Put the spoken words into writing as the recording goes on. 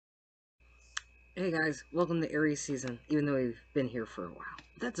Hey guys, welcome to Aries season, even though we've been here for a while.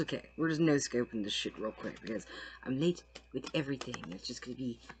 But that's okay. We're just no-scoping this shit real quick because I'm late with everything. It's just gonna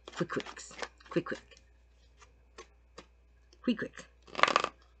be quick.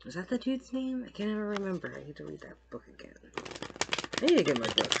 Was that the dude's name? I can't ever remember. I need to read that book again. I need to get my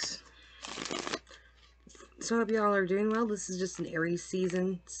books. So I hope y'all are doing well. This is just an Aries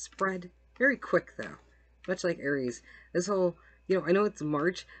season spread. Very quick though. Much like Aries. This whole I know it's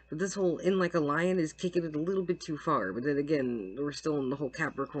March, but this whole in like a lion is kicking it a little bit too far. But then again, we're still in the whole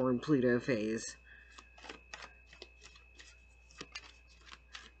Capricorn Pluto phase.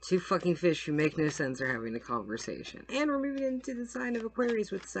 Two fucking fish who make no sense are having a conversation. And we're moving into the sign of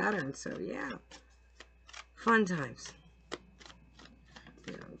Aquarius with Saturn, so yeah. Fun times.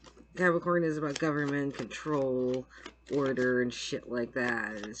 Capricorn is about government, control, order, and shit like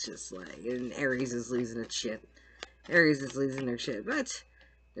that. And it's just like, and Aries is losing its shit. Aries is losing their shit, but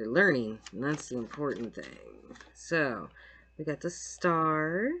they're learning, and that's the important thing. So, we got the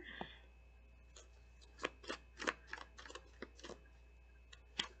Star.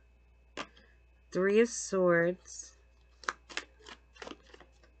 Three of Swords.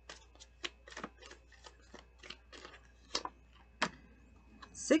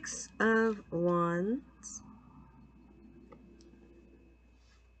 Six of Wands.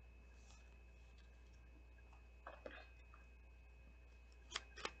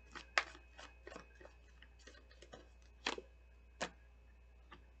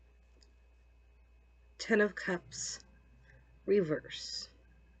 Ten of Cups. Reverse.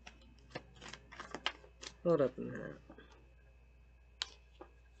 Hold up a minute.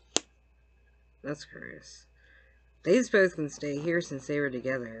 That's curious. These both can stay here since they were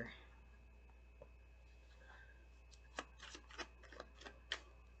together.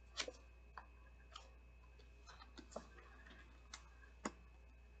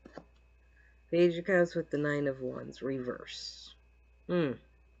 Page of Cups with the Nine of Wands. Reverse.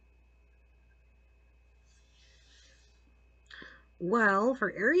 Well,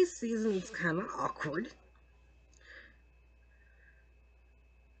 for Aries season, it's kind of awkward.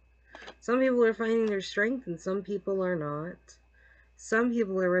 Some people are finding their strength and some people are not. Some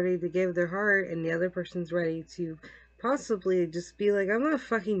people are ready to give their heart and the other person's ready to possibly just be like, I'm not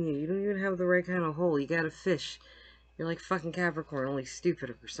fucking you. You don't even have the right kind of hole. You got a fish. You're like fucking Capricorn, only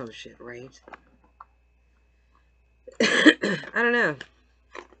stupider or some shit, right? I don't know.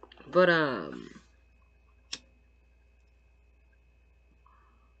 But,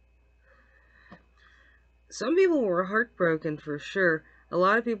 some people were heartbroken for sure. A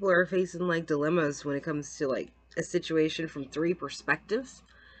lot of people are facing like dilemmas when it comes to like a situation from three perspectives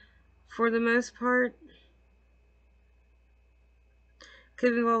for the most part.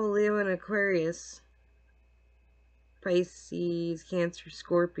 Could involve a Leo and Aquarius, Pisces, Cancer,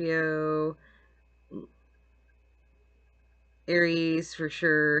 Scorpio, Aries for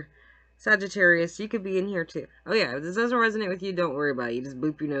sure, Sagittarius. You could be in here too. Oh yeah, if this doesn't resonate with you, don't worry about it. You just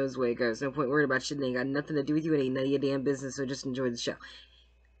boop your nose away it goes. No point worrying about shit that ain't got nothing to do with you. It ain't none of your damn business, so just enjoy the show.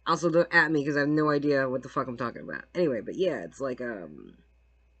 Also, don't at me because I have no idea what the fuck I'm talking about. Anyway, but yeah, it's like, I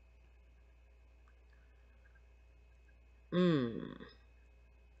feel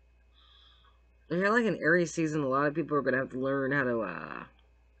like in Aries season, a lot of people are going to have to learn how to,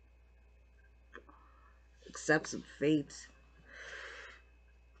 accept some fate.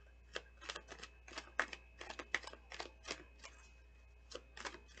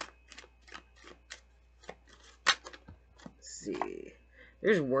 Let's see.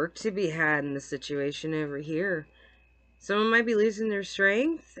 There's work to be had in the situation over here. Someone might be losing their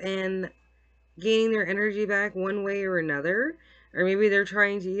strength and gaining their energy back one way or another. Or maybe they're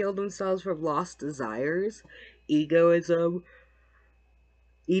trying to heal themselves from lost desires, egoism,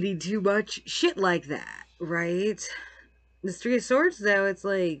 eating too much, shit like that, right? The Three of Swords, though, it's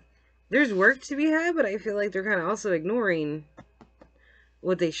like, there's work to be had, but I feel like they're kind of also ignoring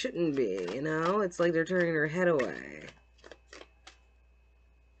what they shouldn't be, you know? It's like they're turning their head away.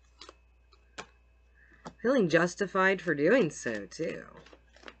 Feeling justified for doing so, too.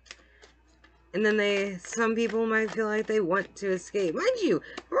 And then some people might feel like they want to escape. Mind you,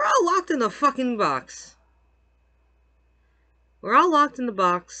 we're all locked in the fucking box. We're all locked in the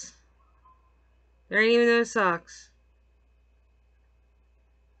box. There ain't even no socks.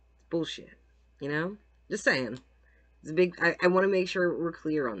 It's bullshit. You know? Just saying. It's a big... I want to make sure we're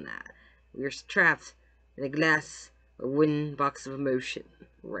clear on that. We're trapped in a glass or wooden box of emotion.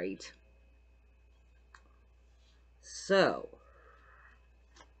 Right? So...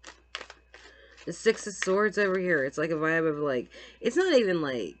 the Six of Swords over here, it's like a vibe of like... it's not even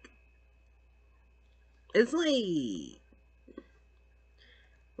like... it's like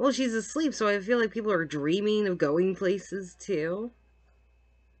Well, she's asleep, so I feel like people are dreaming of going places too.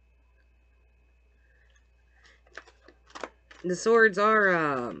 The swords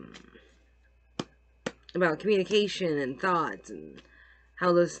are about communication and thoughts and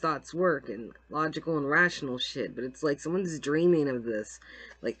how those thoughts work and logical and rational shit, but it's like someone's dreaming of this.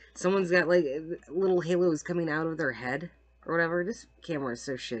 Like someone's got like little halos coming out of their head or whatever. This camera is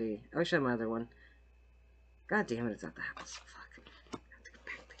so shitty. I wish I had my other one. God damn it, it's at the house. Fuck. I have to go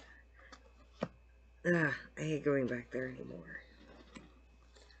back there. Ugh, I hate going back there anymore.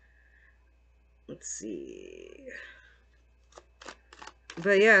 Let's see.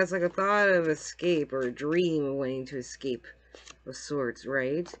 But yeah, it's like a thought of escape or a dream of wanting to escape of sorts,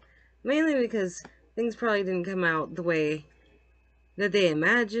 right? Mainly because things probably didn't come out the way that they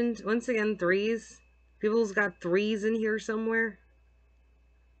imagined. Once again, threes. People's got threes in here somewhere.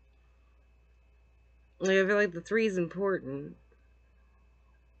 Like, I feel like the three is important.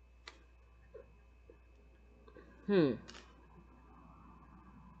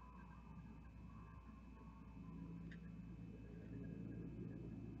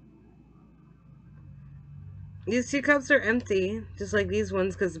 These two cups are empty, just like these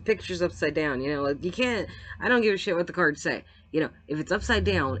ones, because the picture's upside down. You know, like you can't. I don't give a shit what the cards say. You know, if it's upside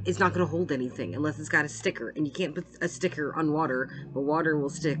down, it's not going to hold anything unless it's got a sticker, and you can't put a sticker on water, but water will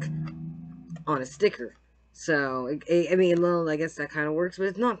stick on a sticker. So, I mean, well, I guess that kind of works, but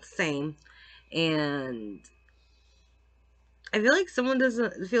it's not the same. And I feel like someone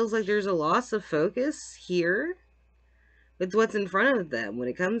doesn't, feels like there's a loss of focus here with what's in front of them when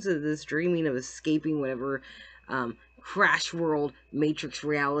it comes to this dreaming of escaping whatever crash world matrix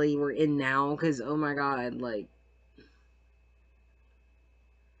reality we're in now. Because, oh my god, like,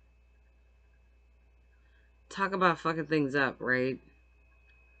 talk about fucking things up, right?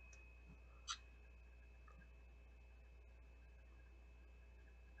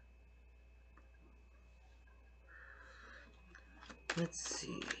 Let's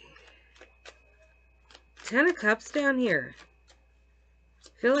see. 10 of Cups down here.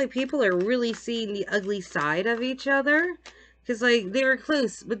 I feel like people are really seeing the ugly side of each other. Because, like, they were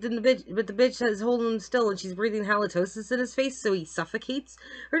close, but then the bitch is holding him still, and she's breathing halitosis in his face, so he suffocates,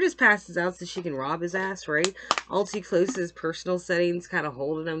 or just passes out so she can rob his ass, right? All too close to his personal settings, kind of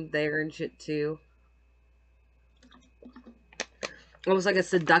holding him there and shit, too. Almost like a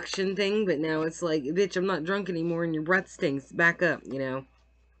seduction thing, but now it's like, bitch, I'm not drunk anymore, and your breath stinks. Back up, you know?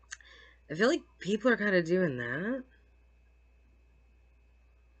 I feel like people are kind of doing that.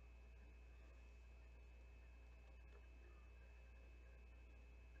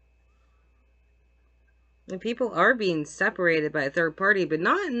 And people are being separated by a third party, but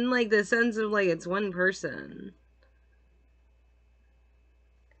not in, like, the sense of, like, it's one person.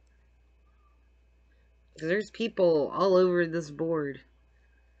 Because there's people all over this board.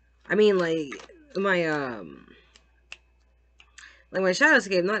 I mean, like, my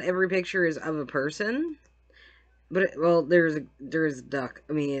shadowscape, not every picture is of a person. But, well, there's a duck.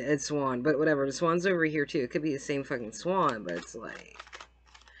 I mean, it's swan. But whatever, the swan's over here, too. It could be the same fucking swan, but it's like...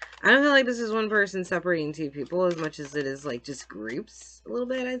 I don't feel like this is one person separating two people as much as it is, like, just groups a little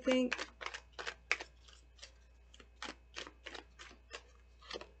bit, I think.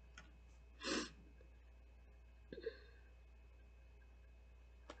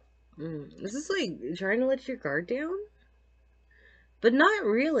 This is, like, trying to let your guard down? But not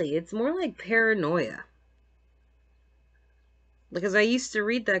really. It's more like paranoia. Because I used to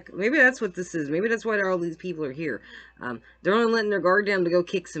read that. Maybe that's what this is. Maybe that's why all these people are here. They're only letting their guard down to go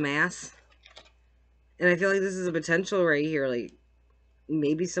kick some ass. And I feel like this is a potential right here. Like,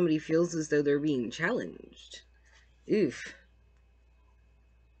 maybe somebody feels as though they're being challenged. Oof.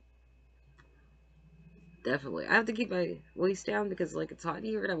 Definitely. I have to keep my voice down because, like, it's hot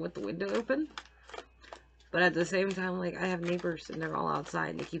here and I want the window open. But at the same time, like, I have neighbors and they're all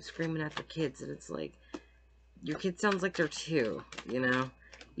outside and they keep screaming at their kids. And it's like, your kid sounds like they're 2, you know?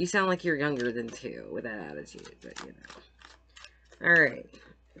 You sound like you're younger than 2 with that attitude, but, you know. Alright.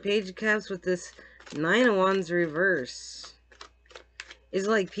 Page of Cups with this 9 of Wands reverse. Is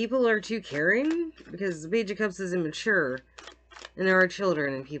like, people are too caring? Because the Page of Cups is immature. And there are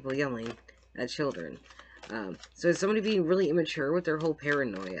children and people yelling at children. So is somebody being really immature with their whole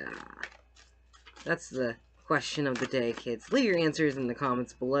paranoia? That's the question of the day, kids. Leave your answers in the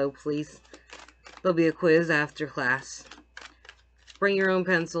comments below, please. There'll be a quiz after class. Bring your own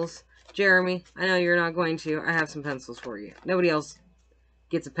pencils. Jeremy, I know you're not going to. I have some pencils for you. Nobody else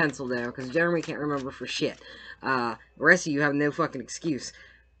gets a pencil, though, because Jeremy can't remember for shit. The rest of you have no fucking excuse.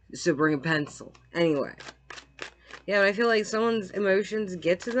 So bring a pencil. Anyway. Yeah, but I feel like someone's emotions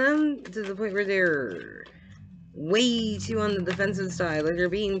get to them to the point where they're way too on the defensive side. Like, you're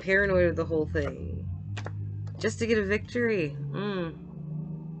being paranoid of the whole thing. Just to get a victory.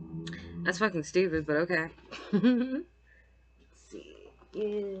 That's fucking stupid, but okay. Let's see.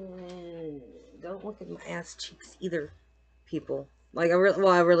 Yeah. Don't look at my ass cheeks either, people. Like, I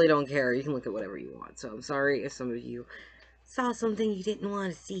really don't care. You can look at whatever you want. So I'm sorry if some of you saw something you didn't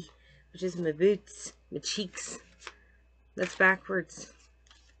want to see, which is my boots, my cheeks. That's backwards.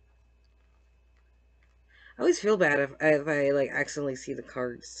 I always feel bad if I like accidentally see the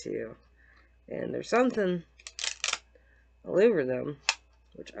cards too, and there's something all over them,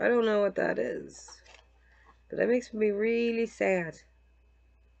 which I don't know what that is, but that makes me really sad.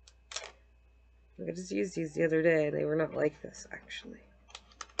 Like, I just used these the other day, and they were not like this actually.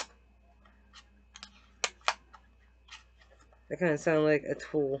 They kind of sound like a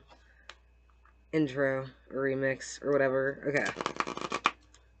Tool intro or remix or whatever. Okay.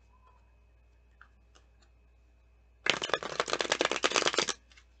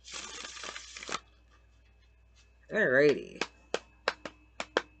 Alrighty.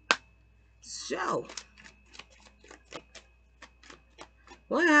 So,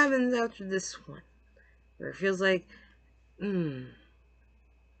 what happens after this one? Where it feels like,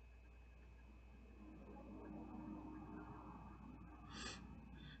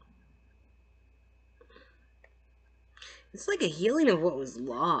 it's like a healing of what was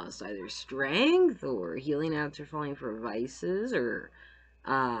lost, either strength or healing after falling for vices, or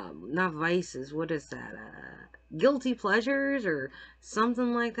not vices. What is that? Guilty pleasures or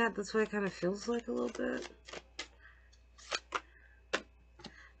something like that. That's what it kind of feels like a little bit.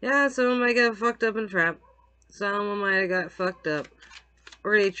 Yeah, someone might get fucked up and trapped. Someone might have got fucked up,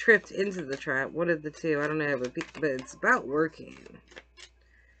 or they tripped into the trap. One of the two. I don't know, but it's about working.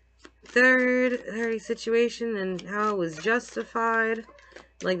 Third situation and how it was justified.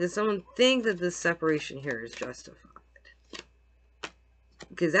 Like, does someone think that this separation here is justified?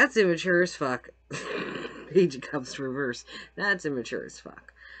 Because that's immature as fuck. Page of Cups reverse. That's immature as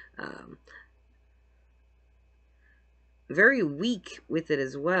fuck. Very weak with it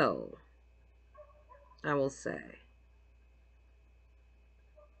as well, I will say.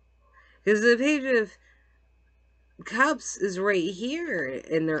 Because the Page of Cups is right here,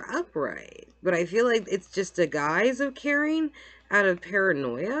 and they're upright. But I feel like it's just a guise of caring out of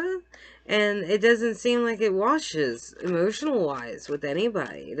paranoia. And it doesn't seem like it washes emotional-wise with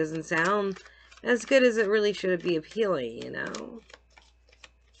anybody. It doesn't sound as good as it really should be appealing, you know?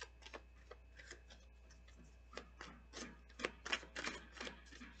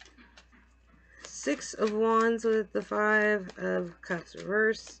 Six of Wands with the Five of Cups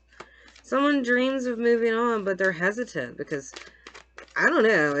reverse. Someone dreams of moving on, but they're hesitant because, I don't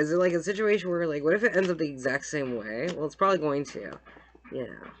know, is it like a situation where, like, what if it ends up the exact same way? Well, it's probably going to, you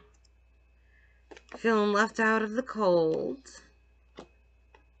know. Feeling left out of the cold.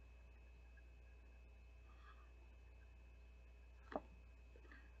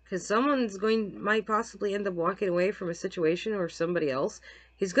 Because might possibly end up walking away from a situation or somebody else.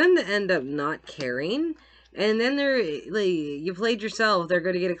 He's going to end up not caring. And then like, you played yourself. They're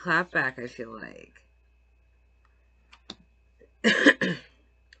going to get a clap back, I feel like.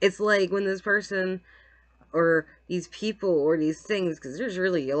 It's like when this person or these people or these things, because there's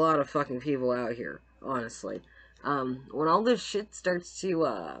really a lot of fucking people out here, honestly. When all this shit starts to,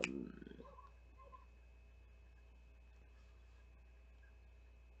 I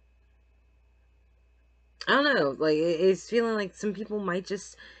don't know, like, it's feeling like some people might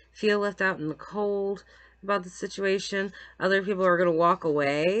just feel left out in the cold about the situation. Other people are going to walk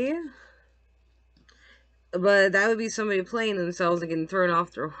away. But that would be somebody playing themselves and getting thrown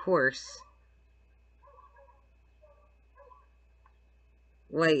off their horse.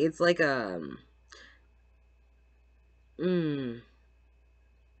 Like, it's like a...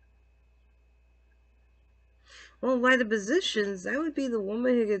 Well, by the positions, that would be the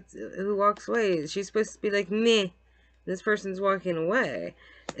woman who walks away. She's supposed to be like, meh. This person's walking away.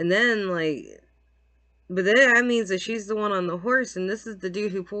 And then, like... But then that means that she's the one on the horse, and this is the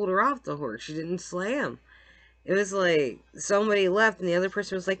dude who pulled her off the horse. She didn't slam. It was like, somebody left, and the other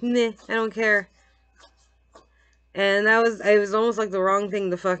person was like, nah, I don't care. And it was almost like the wrong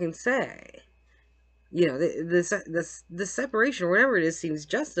thing to fucking say. You know, the separation, or whatever it is, seems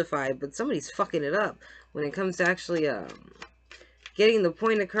justified, but somebody's fucking it up when it comes to actually, getting the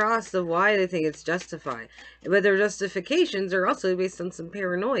point across of why they think it's justified. But their justifications are also based on some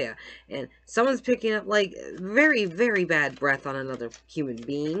paranoia. And someone's picking up, like, very, very bad breath on another human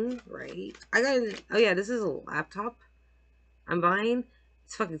being, right? Oh yeah, this is a laptop I'm buying.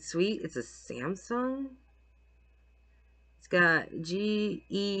 It's fucking sweet. It's a Samsung. It's got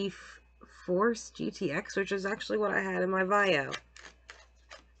GE Force GTX, which is actually what I had in my bio.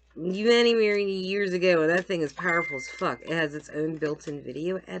 Many, many years ago, and that thing is powerful as fuck. It has its own built-in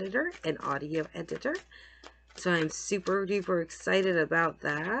video editor and audio editor. So I'm super duper excited about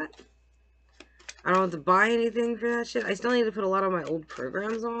that. I don't have to buy anything for that shit. I still need to put a lot of my old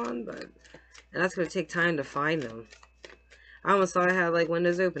programs on, but... And that's going to take time to find them. I almost thought I had, like,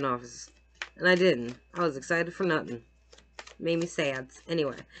 Windows Open Office. And I didn't. I was excited for nothing. Made me sad.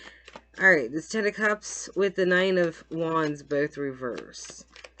 Anyway. Alright, this Ten of Cups with the Nine of Wands both reverse.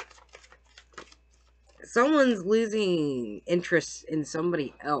 Someone's losing interest in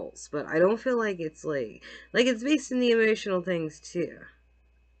somebody else, but I don't feel like it's like it's based in the emotional things too.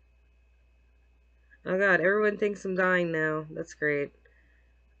 Oh god, everyone thinks I'm dying now. That's great.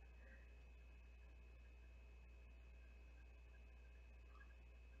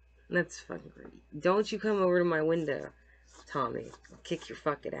 That's fucking great. Don't you come over to my window, Tommy. I'll kick your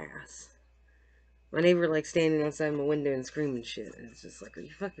fucking ass. My neighbor like standing outside my window and screaming shit, and it's just like, are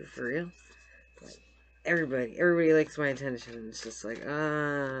you fucking for real? Like, everybody likes my attention, and it's just like,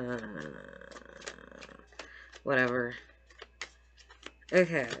 whatever.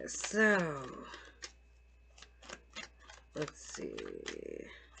 Okay, so let's see.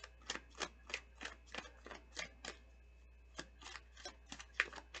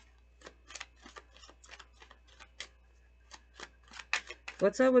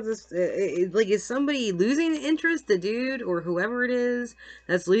 What's up with this? Like, is somebody losing interest? The dude or whoever it is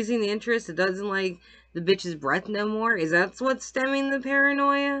that's losing the interest, that doesn't like the bitch's breath no more? Is that what's stemming the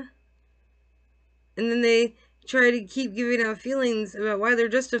paranoia? And then they try to keep giving out feelings about why they're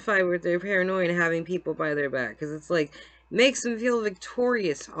justified with their paranoia and having people by their back. Because it's like, makes them feel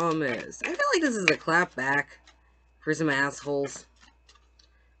victorious almost. I feel like this is a clap back for some assholes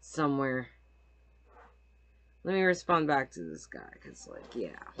somewhere. Let me respond back to this guy, because, like,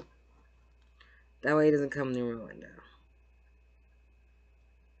 yeah. That way he doesn't come near my window.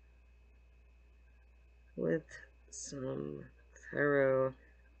 With some tarot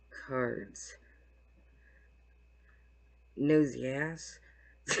cards. Nosy ass.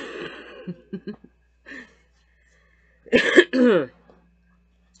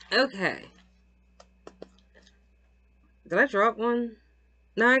 Okay. Did I drop one?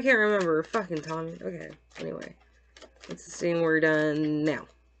 No, I can't remember. Fucking Tommy. Okay. Anyway. Let's assume we're done now.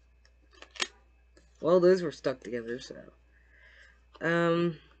 Well, those were stuck together, so.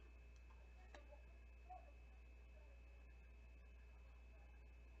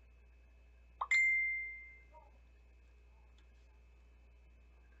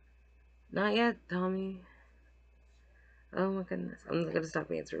 Not yet, Tommy. Oh my goodness. I'm gonna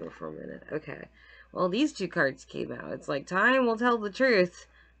stop answering for a minute. Okay. Well, these two cards came out. It's like, time will tell the truth.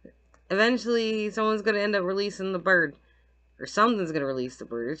 Eventually, someone's gonna end up releasing the bird. Or something's gonna release the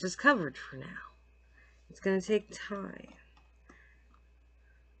bird. It's just covered for now. It's gonna take time.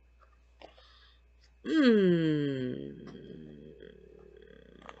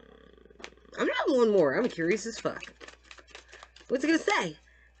 I'm not one more. I'm curious as fuck. What's it gonna say?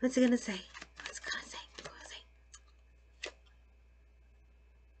 What's it gonna say? What's it gonna say? What's it gonna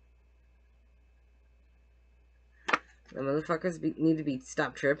say? The motherfuckers need to be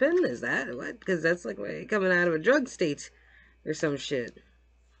stopped tripping? Is that what? Because that's like coming out of a drug state or some shit.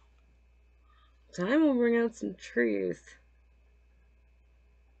 Time will bring out some truth.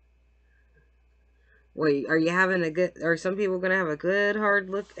 Wait, are you having a good... Are some people gonna have a good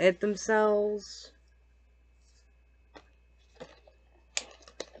hard look at themselves?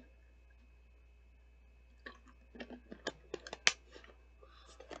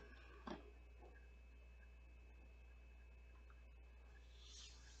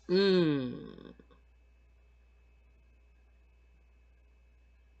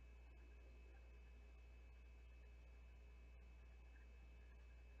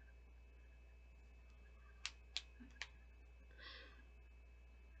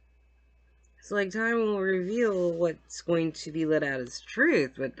 It's like time will reveal what's going to be let out as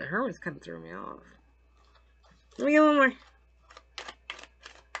truth, but the Hermit's kind of threw me off. Let me get one more.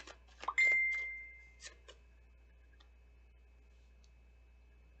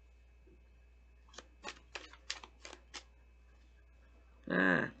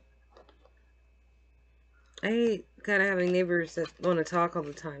 I hate kind of having neighbors that want to talk all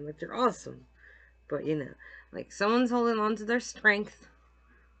the time. Like, they're awesome. But, you know, like, someone's holding on to their strength.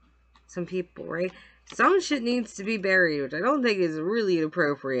 Some people, right? Some shit needs to be buried, which I don't think is really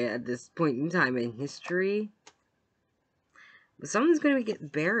appropriate at this point in time in history. But someone's going to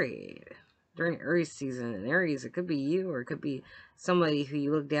get buried during Aries season. And Aries, it could be you, or it could be somebody who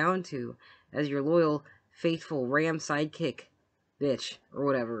you look down to as your loyal, faithful ram sidekick bitch or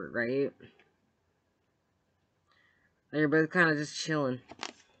whatever, right? They're both kind of just chilling.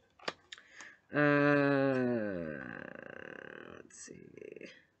 Let's see.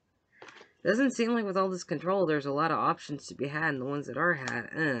 Doesn't seem like with all this control, there's a lot of options to be had, and the ones that are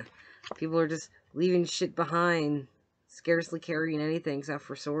had, people are just leaving shit behind, scarcely carrying anything except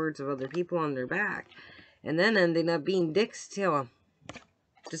for swords of other people on their back, and then ending up being dicks to them,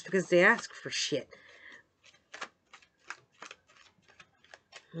 just because they ask for shit.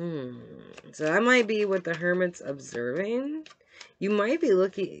 So that might be what the Hermit's observing. You might be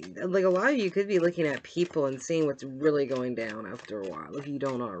looking, like a lot of you could be looking at people and seeing what's really going down after a while, if you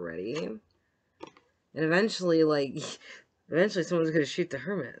don't already. And eventually, someone's going to shoot the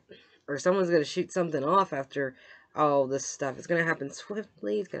Hermit. Or someone's going to shoot something off after all this stuff. It's going to happen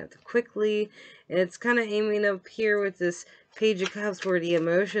swiftly, it's going to happen quickly, and it's kind of aiming up here with this Page of Cups where the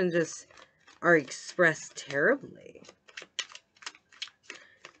emotions just are expressed terribly.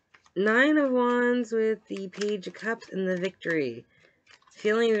 Nine of Wands with the Page of Cups and the Victory.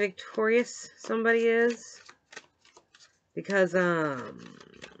 Feeling victorious, somebody is. Because,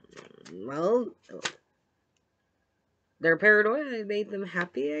 well, they're paranoid. It made them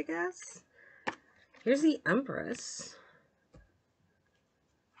happy, I guess. Here's the Empress.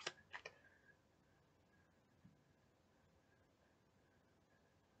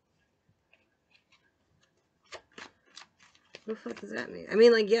 What the fuck does that mean? I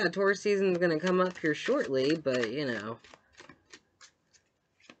mean, like, yeah, Taurus season's gonna come up here shortly, but, you know.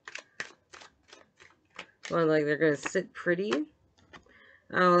 Well, like, they're gonna sit pretty.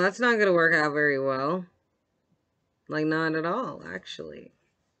 Oh, that's not gonna work out very well. Like, not at all, actually.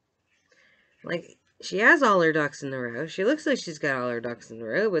 Like, she has all her ducks in a row. She looks like she's got all her ducks in a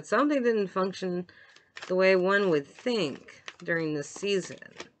row, but something didn't function the way one would think during this season.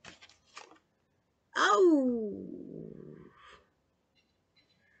 Oh!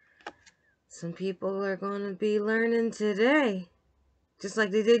 Some people are going to be learning today. Just like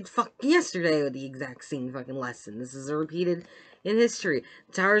they did yesterday with the exact same fucking lesson. This is a repeated in history.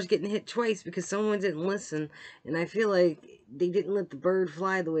 The tower's getting hit twice because someone didn't listen. And I feel like they didn't let the bird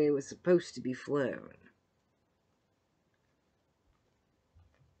fly the way it was supposed to be flown.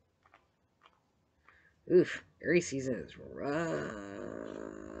 Oof, Aries season is rough.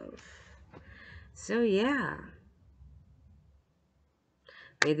 So yeah.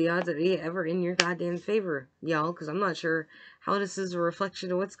 May the odds be ever in your goddamn favor, y'all, because I'm not sure how this is a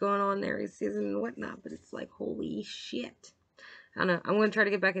reflection of what's going on in Aries season and whatnot, but it's like, holy shit. I don't know. I'm going to try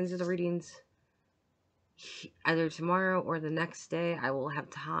to get back into the readings either tomorrow or the next day. I will have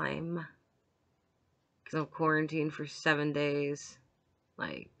time because I'm quarantined for 7 days.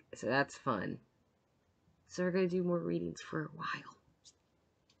 Like, so that's fun. So we're going to do more readings for a while.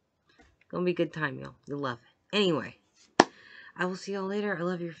 Gonna be a good time, y'all. You'll love it. Anyway, I will see y'all later. I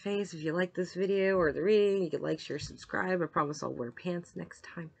love your face. If you like this video or the reading, you can like, share, subscribe. I promise I'll wear pants next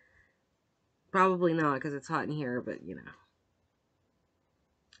time. Probably not because it's hot in here, but you know,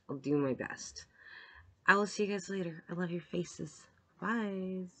 I'll do my best. I will see you guys later. I love your faces.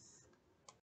 Bye.